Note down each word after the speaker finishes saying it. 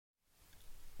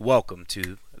Welcome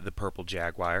to the Purple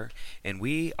Jaguar, and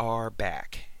we are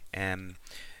back.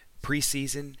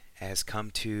 Preseason has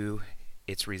come to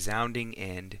its resounding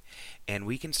end, and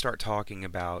we can start talking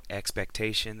about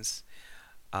expectations,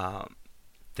 um,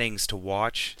 things to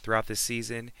watch throughout this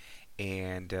season,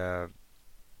 and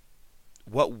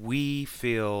what we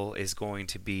feel is going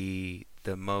to be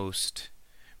the most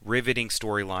riveting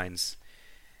storylines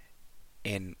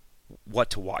and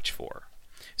what to watch for.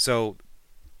 So,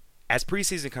 as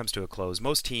preseason comes to a close,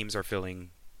 most teams are feeling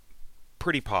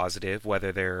pretty positive,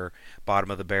 whether they're bottom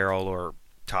of the barrel or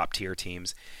top tier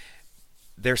teams.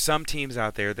 There's some teams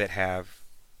out there that have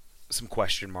some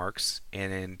question marks,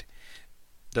 and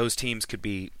those teams could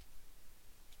be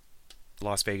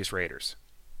Las Vegas Raiders.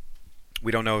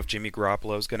 We don't know if Jimmy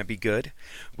Garoppolo is going to be good.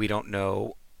 We don't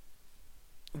know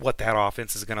what that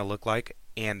offense is going to look like,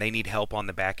 and they need help on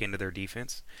the back end of their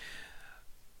defense.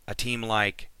 A team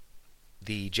like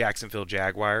the Jacksonville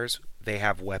Jaguars, they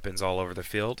have weapons all over the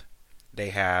field. They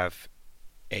have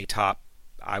a top,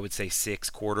 I would say,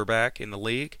 6 quarterback in the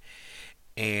league,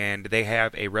 and they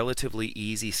have a relatively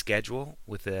easy schedule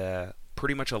with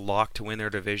pretty much a lock to win their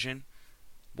division.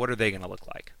 What are they going to look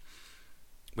like?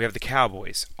 We have the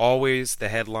Cowboys, always the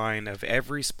headline of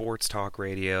every sports talk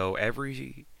radio,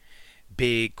 every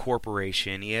big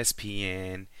corporation,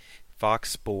 ESPN, Fox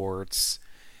Sports,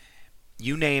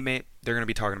 you name it, they're going to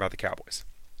be talking about the Cowboys.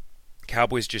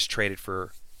 Cowboys just traded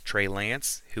for Trey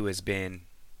Lance, who has been,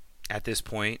 at this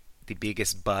point, the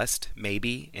biggest bust,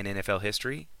 maybe, in NFL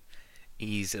history.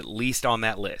 He's at least on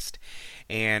that list.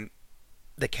 And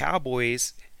the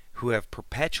Cowboys, who have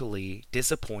perpetually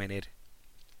disappointed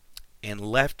and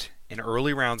left in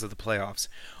early rounds of the playoffs,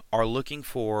 are looking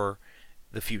for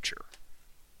the future.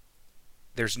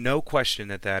 There's no question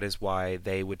that is why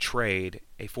they would trade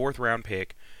a 4th-round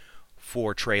pick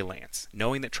for Trey Lance,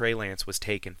 knowing that Trey Lance was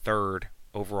taken 3rd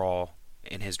overall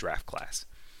in his draft class.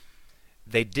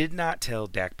 They did not tell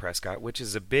Dak Prescott, which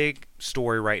is a big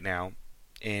story right now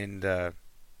in the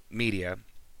media,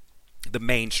 the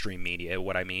mainstream media,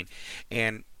 what I mean.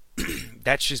 And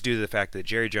that's just due to the fact that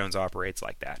Jerry Jones operates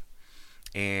like that.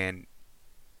 And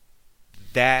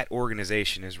that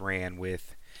organization is ran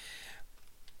with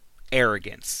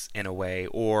arrogance in a way,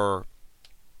 or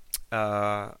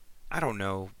I don't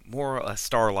know, more a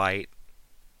starlight.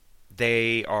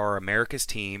 They are America's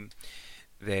team.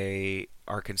 They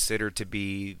are considered to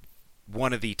be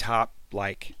one of the top,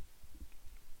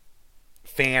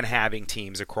 fan-having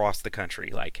teams across the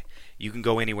country. Like, you can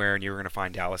go anywhere and you're going to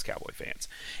find Dallas Cowboy fans.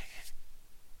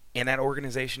 And that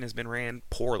organization has been ran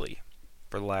poorly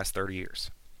for the last 30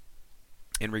 years.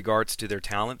 In regards to their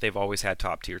talent, they've always had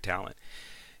top-tier talent.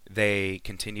 They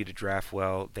continue to draft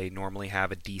well. They normally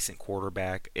have a decent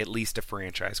quarterback, at least a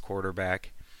franchise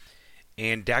quarterback.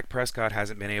 And Dak Prescott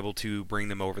hasn't been able to bring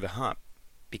them over the hump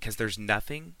because there's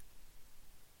nothing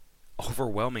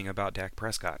overwhelming about Dak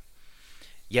Prescott.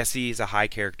 Yes, he's a high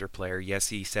character player. Yes,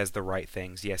 he says the right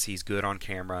things. Yes, he's good on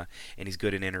camera and he's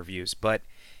good in interviews. But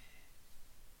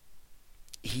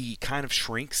he kind of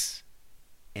shrinks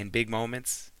in big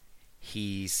moments.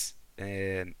 He's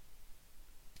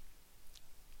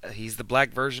the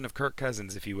black version of Kirk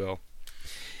Cousins, if you will.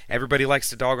 Everybody likes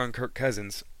to dog on Kirk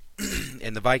Cousins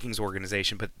in the Vikings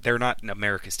organization, but they're not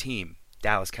America's team.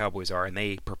 Dallas Cowboys are, and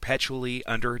they perpetually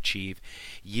underachieve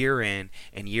year in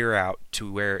and year out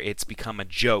to where it's become a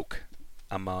joke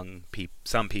among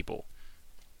some people.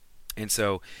 And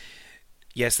so,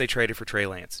 yes, they traded for Trey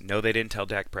Lance. No, they didn't tell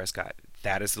Dak Prescott.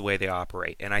 That is the way they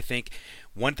operate. And I think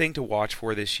one thing to watch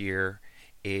for this year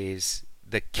is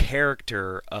the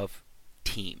character of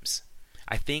teams.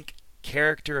 I think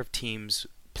character of teams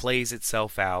plays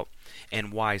itself out,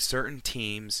 and why certain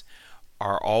teams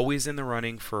are always in the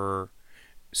running for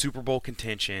Super Bowl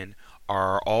contention,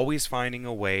 are always finding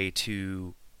a way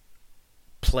to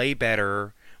play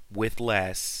better with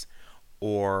less,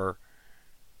 or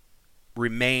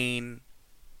remain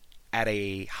at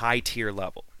a high tier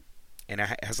level. And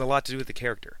it has a lot to do with the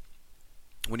character.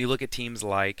 When you look at teams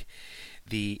like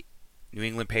the New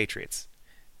England Patriots,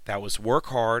 that was work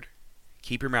hard,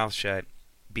 keep your mouth shut,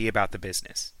 be about the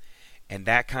business. And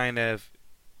that kind of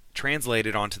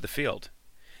translated onto the field.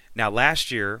 Now,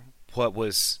 last year, what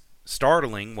was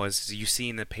startling was you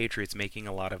seen the Patriots making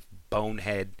a lot of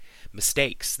bonehead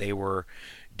mistakes. They were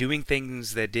doing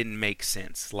things that didn't make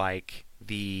sense, like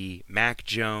the Mac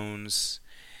Jones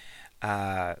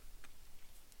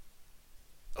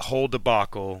whole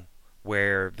debacle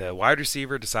where the wide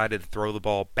receiver decided to throw the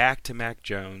ball back to Mac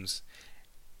Jones,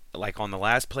 like on the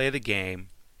last play of the game.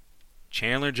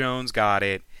 Chandler Jones got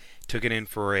it, took it in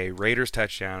for a Raiders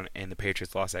touchdown, and the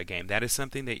Patriots lost that game. That is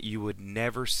something that you would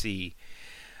never see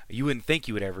you wouldn't think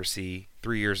you would ever see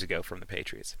 3 years ago from the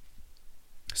Patriots.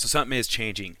 So something is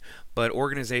changing. But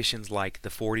organizations like the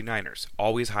 49ers,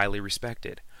 always highly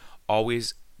respected,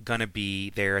 always going to be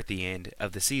there at the end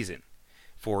of the season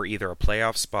for either a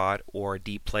playoff spot or a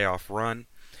deep playoff run.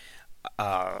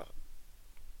 Uh,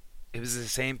 it was the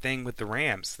same thing with the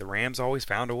Rams. The Rams always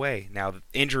found a way. Now,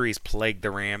 injuries plagued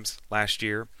the Rams last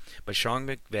year, but Sean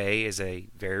McVay is a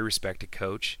very respected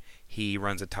coach. He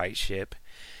runs a tight ship,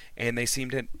 and they seem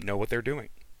to know what they're doing.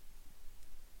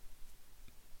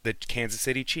 The Kansas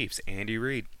City Chiefs, Andy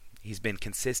Reid, he's been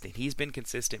consistent. He's been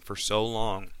consistent for so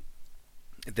long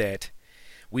that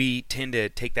we tend to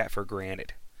take that for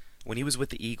granted. When he was with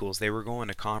the Eagles, they were going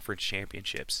to conference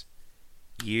championships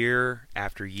year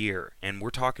after year. And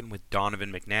we're talking with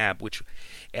Donovan McNabb, which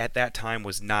at that time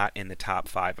was not in the top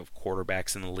 5 of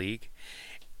quarterbacks in the league.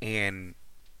 And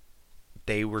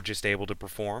they were just able to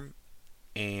perform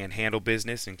and handle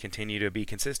business and continue to be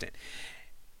consistent.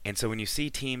 And so when you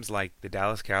see teams like the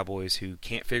Dallas Cowboys who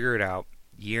can't figure it out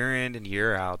year in and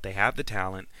year out, they have the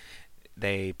talent,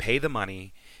 they pay the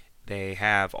money, they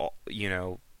have,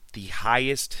 the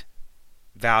highest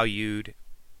valued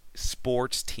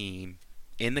sports team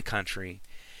in the country,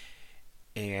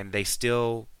 and they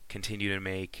still continue to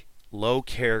make low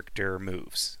character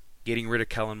moves, getting rid of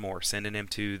Kellen Moore, sending him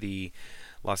to the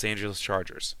Los Angeles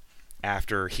Chargers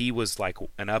after he was like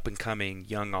an up-and-coming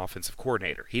young offensive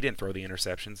coordinator. He didn't throw the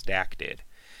interceptions. Dak did.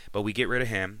 But we get rid of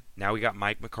him. Now we got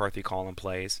Mike McCarthy calling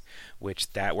plays,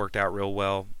 which that worked out real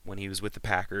well when he was with the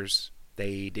Packers.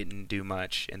 They didn't do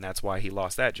much, and that's why he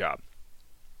lost that job.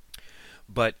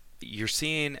 But you're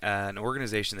seeing an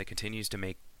organization that continues to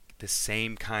make the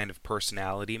same kind of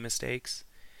personality mistakes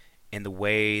in the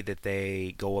way that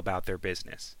they go about their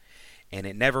business. And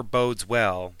it never bodes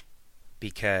well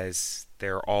because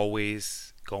they're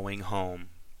always going home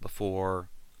before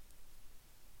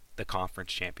the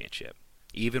conference championship,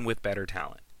 even with better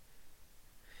talent.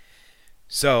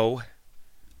 So,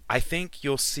 I think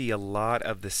you'll see a lot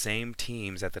of the same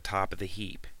teams at the top of the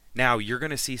heap. Now, you're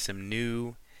going to see some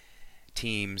new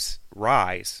teams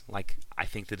rise, like I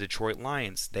think the Detroit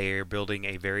Lions. They are building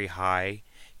a very high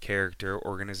character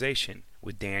organization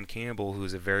with Dan Campbell,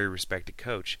 who's a very respected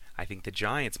coach. I think the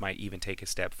Giants might even take a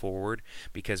step forward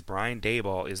because Brian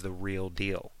Daboll is the real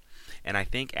deal. And I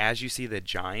think as you see the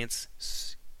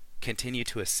Giants continue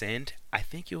to ascend, I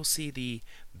think you'll see the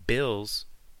Bills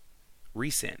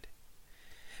rescind.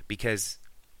 Because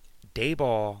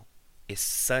Daboll is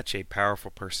such a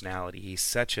powerful personality. He's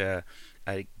such a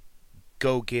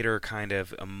go-getter, kind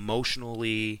of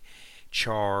emotionally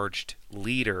charged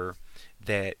leader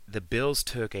that the Bills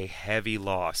took a heavy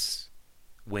loss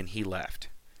when he left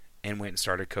and went and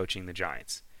started coaching the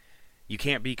Giants. You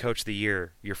can't be coach of the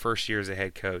year your first year as a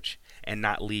head coach and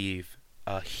not leave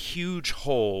a huge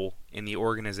hole in the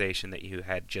organization that you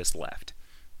had just left.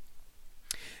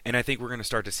 And I think we're going to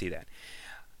start to see that.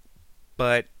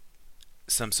 But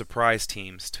some surprise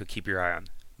teams to keep your eye on.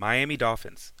 Miami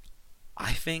Dolphins.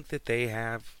 I think that they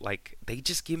have, they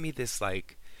just give me this,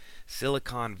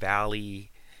 Silicon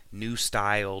Valley, new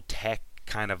style, tech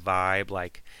kind of vibe.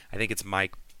 I think it's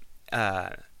Mike,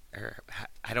 I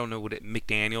don't know what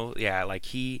McDaniel. Yeah,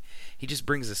 he just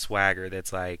brings a swagger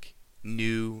that's,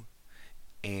 new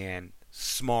and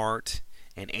smart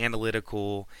and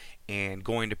analytical and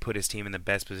going to put his team in the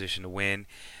best position to win.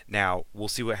 Now, we'll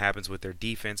see what happens with their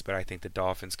defense, but I think the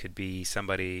Dolphins could be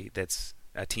somebody that's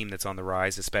a team that's on the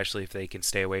rise, especially if they can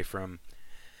stay away from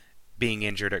being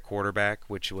injured at quarterback,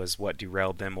 which was what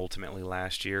derailed them ultimately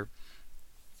last year.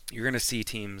 You're going to see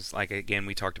teams again,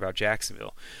 we talked about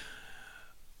Jacksonville.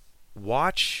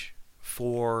 Watch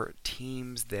for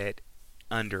teams that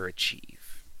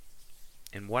underachieve.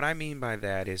 And what I mean by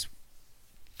that is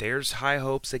there's high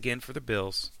hopes again for the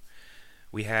Bills.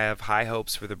 We have high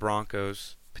hopes for the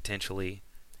Broncos, potentially.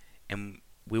 And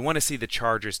we want to see the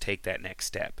Chargers take that next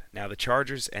step. Now, the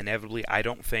Chargers, inevitably, I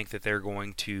don't think that they're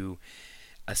going to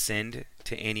ascend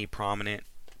to any prominent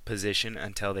position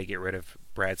until they get rid of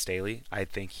Brad Staley. I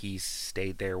think he's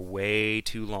stayed there way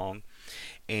too long,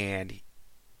 and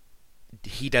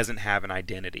he doesn't have an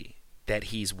identity that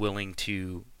he's willing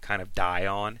to kind of die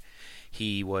on.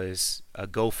 He was a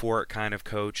go-for-it kind of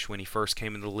coach when he first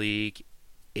came in the league.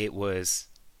 It was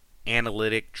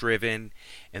analytic driven,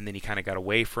 and then he kind of got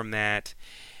away from that.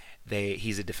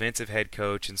 He's a defensive head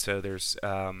coach, and so there's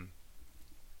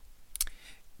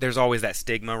always that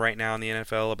stigma right now in the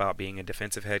NFL about being a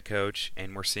defensive head coach,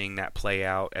 and we're seeing that play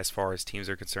out as far as teams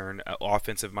are concerned. An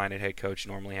offensive-minded head coach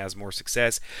normally has more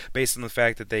success based on the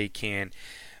fact that they can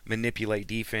manipulate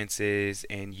defenses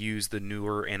and use the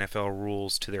newer NFL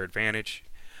rules to their advantage.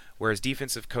 whereas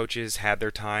defensive coaches had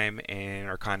their time and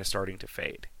are kind of starting to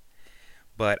fade.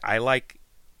 But I like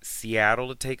Seattle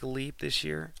to take a leap this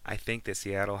year. I think that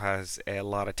Seattle has a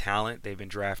lot of talent. They've been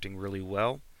drafting really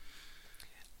well.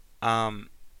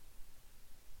 Um,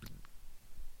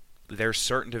 there's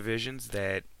certain divisions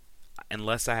that,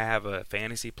 unless I have a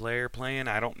fantasy player playing,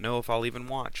 I don't know if I'll even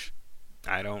watch.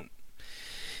 I don't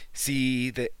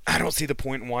I don't see the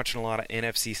point in watching a lot of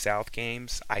NFC South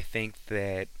games. I think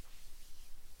that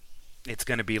it's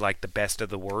going to be like the best of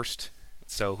the worst.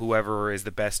 So whoever is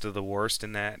the best of the worst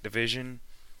in that division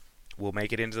will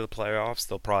make it into the playoffs.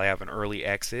 They'll probably have an early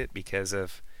exit because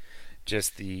of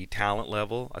just the talent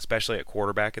level, especially at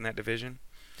quarterback in that division.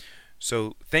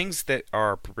 So things that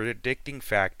are predicting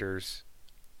factors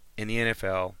in the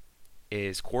NFL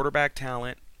is quarterback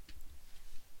talent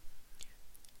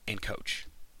and coach.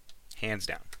 Hands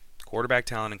down. Quarterback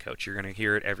talent and coach. You're going to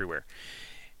hear it everywhere.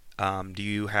 Do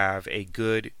you have a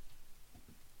good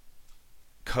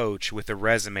coach with a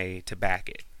resume to back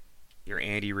it? Your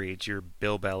Andy Reid's, your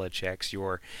Bill Belichick's,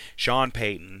 your Sean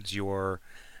Payton's, your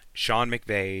Sean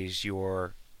McVay's,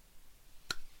 your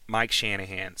Mike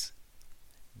Shanahan's.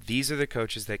 These are the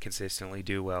coaches that consistently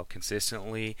do well,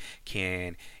 consistently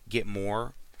can get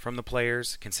more from the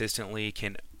players, consistently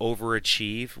can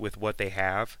overachieve with what they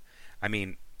have. I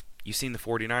mean, you've seen the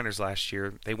 49ers last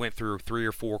year. They went through 3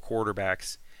 or 4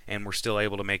 quarterbacks and were still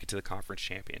able to make it to the conference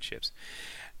championships.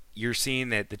 You're seeing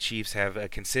that the Chiefs have a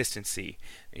consistency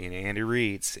in Andy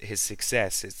Reid's. His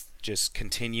success is just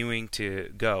continuing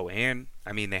to go. And,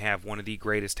 I mean, they have one of the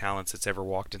greatest talents that's ever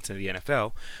walked into the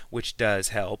NFL, which does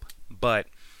help. But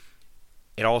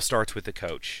it all starts with the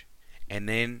coach and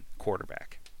then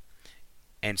quarterback.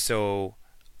 And so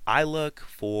I look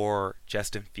for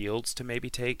Justin Fields to maybe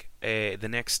take the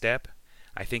next step.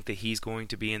 I think that he's going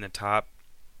to be in the top.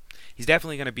 He's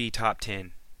definitely going to be top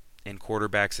 10 in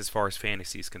quarterbacks as far as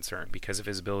fantasy is concerned because of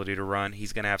his ability to run.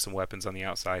 He's going to have some weapons on the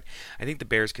outside. I think the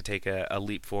Bears could take a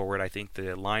leap forward. I think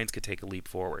the Lions could take a leap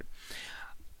forward.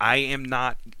 I am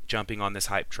not jumping on this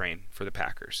hype train for the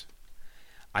Packers.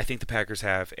 I think the Packers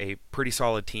have a pretty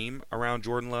solid team around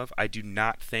Jordan Love. I do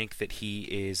not think that he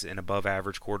is an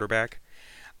above-average quarterback.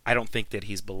 I don't think that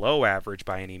he's below average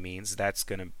by any means. That's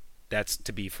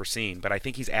to be foreseen. But I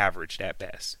think he's averaged at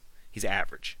best. He's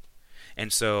average.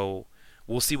 And so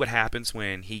we'll see what happens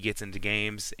when he gets into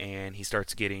games and he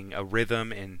starts getting a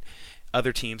rhythm and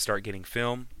other teams start getting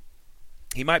film.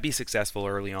 He might be successful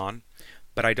early on,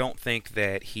 but I don't think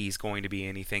that he's going to be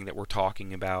anything that we're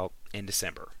talking about in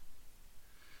December.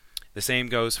 The same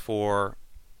goes for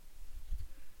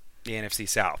the NFC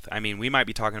South. I mean, we might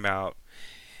be talking about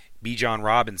Bijan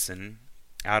Robinson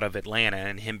out of Atlanta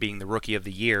and him being the rookie of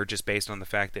the year just based on the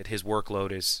fact that his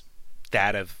workload is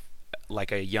that of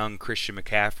like a young Christian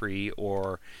McCaffrey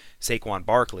or Saquon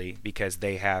Barkley because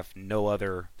they have no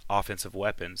other offensive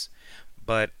weapons.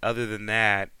 But other than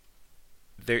that,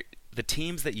 the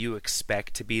teams that you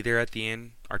expect to be there at the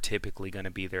end are typically going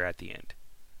to be there at the end.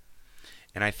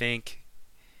 And I think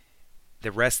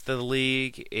the rest of the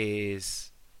league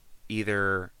is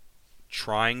either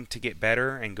trying to get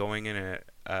better and going in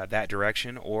that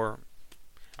direction or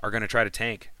are going to try to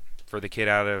tank for the kid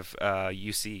out of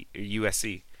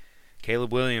USC.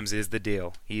 Caleb Williams is the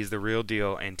deal. He's the real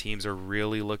deal, and teams are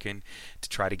really looking to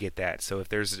try to get that. So if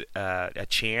there's a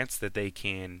chance that they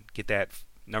can get that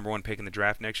number 1 pick in the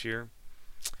draft next year,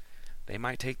 they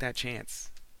might take that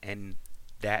chance. And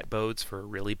that bodes for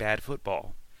really bad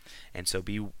football. And so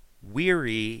be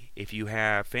weary if you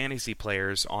have fantasy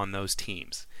players on those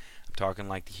teams. I'm talking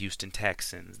like the Houston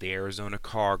Texans, the Arizona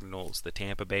Cardinals, the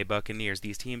Tampa Bay Buccaneers,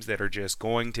 these teams that are just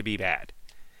going to be bad.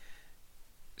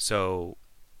 So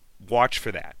watch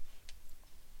for that.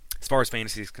 As far as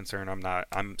fantasy is concerned,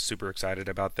 I'm super excited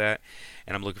about that,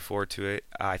 and I'm looking forward to it.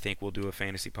 I think we'll do a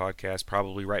fantasy podcast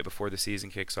probably right before the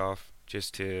season kicks off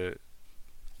just to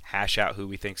hash out who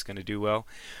we think is going to do well.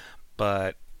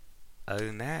 But other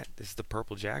than that, this is the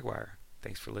Purple Jaguar.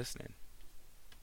 Thanks for listening.